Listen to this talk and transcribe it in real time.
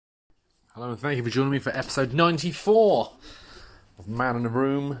Hello and thank you for joining me for episode 94 of Man in a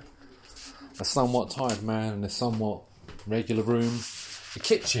Room. A somewhat tired man in a somewhat regular room. The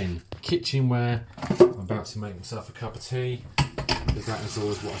kitchen where I'm about to make myself a cup of tea, because that is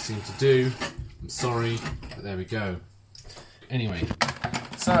always what I seem to do. I'm sorry, but there we go. Anyway,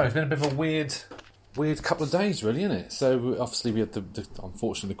 so it's been a bit of a weird couple of days, really, isn't it? So obviously we had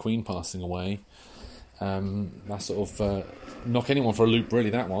unfortunately the Queen passing away. That sort of knock anyone for a loop,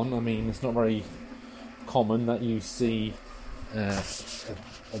 really, that one. I mean, it's not very common that you see a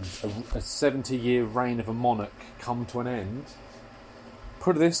 70-year reign of a monarch come to an end.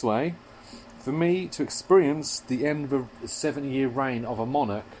 Put it this way, for me to experience the end of a 70-year reign of a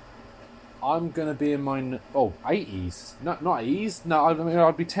monarch, I'm going to be in my 80s. Not 80s. No, I mean,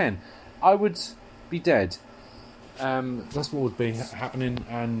 I'd be 10. I would be dead. That's what would be happening,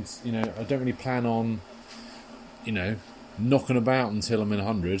 and I don't really plan on knocking about until I'm in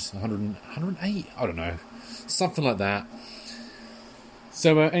 108, I don't know, something like that.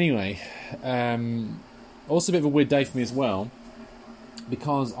 So anyway, also a bit of a weird day for me as well,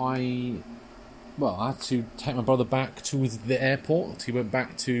 because I had to take my brother back to the airport. He went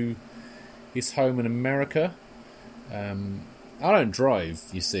back to his home in America. I don't drive,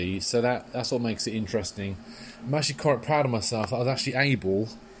 you see, so that's what makes it interesting. I'm actually quite proud of myself that I was actually able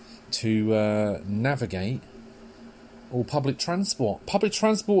to navigate all public transport. Public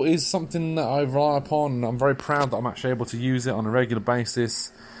transport is something that I rely upon, and I'm very proud that I'm actually able to use it on a regular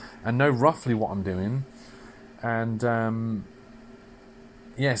basis and know roughly what I'm doing. And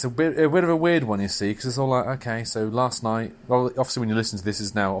it's a bit of a weird one, you see, because it's all like, okay, so last night, well, obviously when you listen to this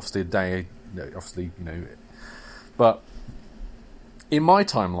is now obviously a day, but in my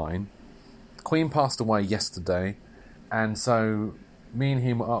timeline, the Queen passed away yesterday, and so me and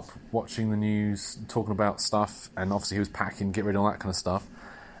him were up watching the news, talking about stuff, and obviously he was packing, get rid of all that kind of stuff.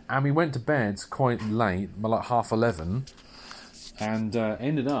 And we went to bed quite late, like 11:30, and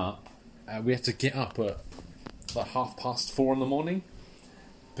ended up, we had to get up at like 4:30 in the morning,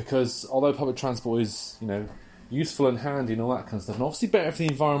 because although public transport is, useful and handy and all that kind of stuff, and obviously better for the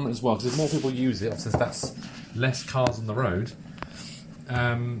environment as well, because if more people use it, since that's less cars on the road,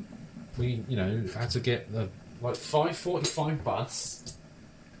 we, had to get the 5:45 bus.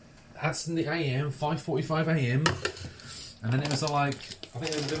 That's in the AM, 5:45 AM, and then it was like, I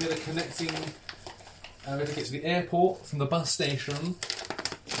think it was a bit of connecting. We had to get to the airport from the bus station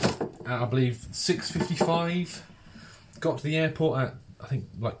at, I believe, 6:55. Got to the airport at, I think,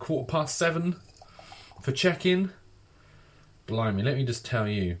 like 7:15 for check-in. Blimey, let me just tell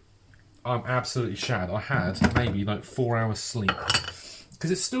you, I'm absolutely shattered. I had maybe 4 hours sleep,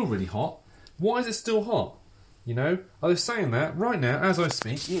 because it's still really hot. Why is it still hot? I was saying that right now, as I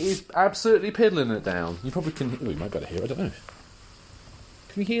speak, it is absolutely piddling it down. You probably can. Oh, you might better hear it, I don't know.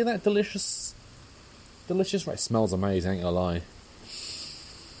 Can you hear that delicious? Right, it smells amazing, ain't gonna lie.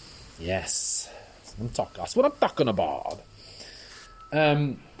 Yes. That's what I'm talking about.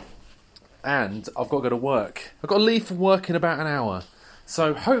 And I've got to go to work. I've got to leave for work in about an hour.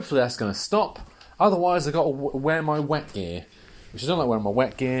 So hopefully that's going to stop. Otherwise I've got to wear my wet gear. Which I don't like wearing my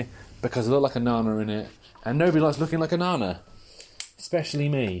wet gear, because I look like a nana in it. And nobody likes looking like a nana. Especially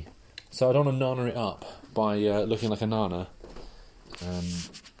me. So I don't want to nana it up by looking like a nana.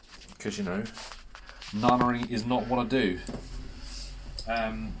 Because, nanaing is not what I do.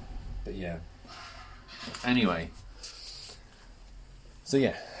 But yeah. Anyway. So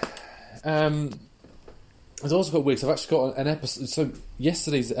yeah. It's also got weird, so I've actually got an episode. So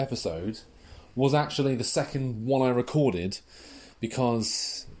yesterday's episode was actually the second one I recorded,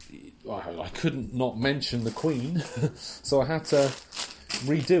 because I couldn't not mention the Queen, so I had to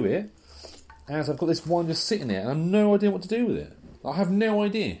redo it, as I've got this one just sitting there, and I have no idea what to do with it. I have no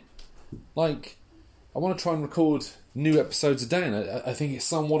idea. I want to try and record new episodes a day, and I think it's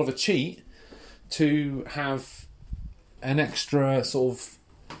somewhat of a cheat to have an extra sort of,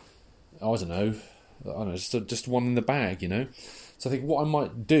 I don't know, just one in the bag, So I think what I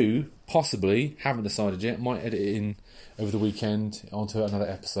might do, possibly, haven't decided yet, might edit it in over the weekend onto another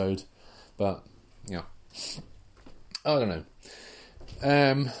episode. But, yeah. I don't know.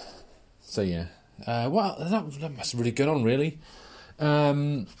 So, yeah. Well, that must have really gone on, really.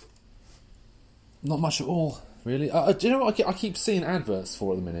 Not much at all, really. Do you know what I keep seeing adverts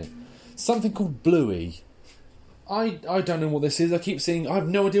for at the minute? Something called Bluey. I don't know what this is. I keep seeing... I have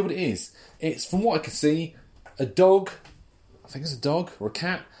no idea what it is. It's, from what I can see, a dog. I think it's a dog or a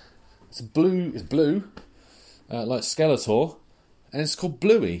cat. It's blue, like Skeletor. And it's called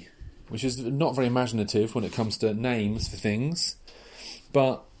Bluey, which is not very imaginative when it comes to names for things.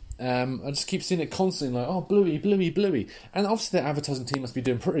 But I just keep seeing it constantly, like, oh, Bluey, Bluey, Bluey. And obviously their advertising team must be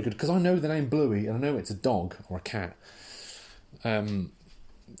doing pretty good, because I know the name Bluey, and I know it's a dog or a cat. But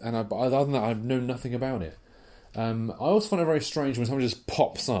other than that, I know nothing about it. I also find it very strange when someone just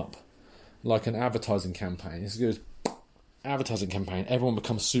pops up, like an advertising campaign. It's a good advertising campaign. Everyone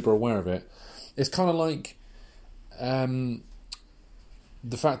becomes super aware of it. It's kind of like the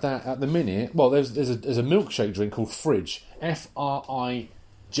fact that at the minute, well, there's a milkshake drink called Fridge,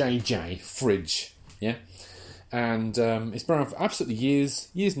 Frijj, Fridge, yeah, and it's been around for absolutely years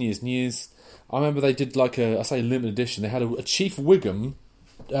and years and years. I remember they did like a limited edition. They had a Chief Wiggum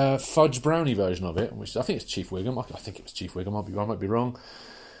fudge brownie version of it, which I think it's Chief Wiggum. I think it was Chief Wiggum. I might be wrong.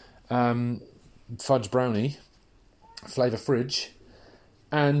 Fudge brownie flavour Fridge,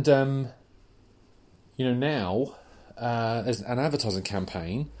 and now there's an advertising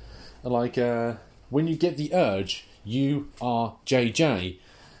campaign like when you get the urge, you are JJ,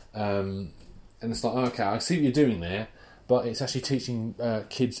 and it's like, okay, I see what you're doing there, but it's actually teaching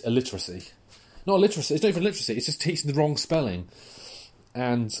kids illiteracy. Not illiteracy, it's not even literacy, it's just teaching the wrong spelling.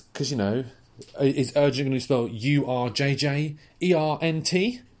 And because, is urgent going to spell URJJ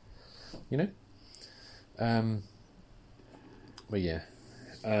ERNT? But yeah.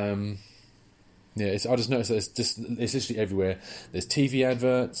 I just noticed that it's literally everywhere. There's TV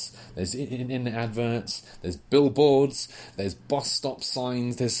adverts, there's internet adverts, there's billboards, there's bus stop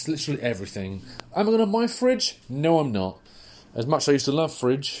signs, there's literally everything. Am I going to buy Fridge? No, I'm not. As much as I used to love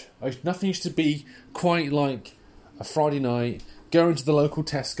Fridge, nothing used to be quite like a Friday night, going to the local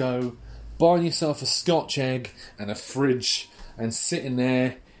Tesco, buying yourself a Scotch egg and a Fridge, and sitting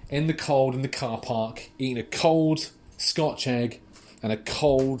there in the cold in the car park, eating a cold Scotch egg and a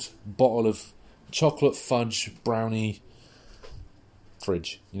cold bottle of chocolate fudge brownie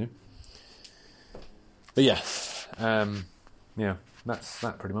Fridge, But yeah, that's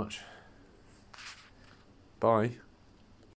that pretty much. Bye.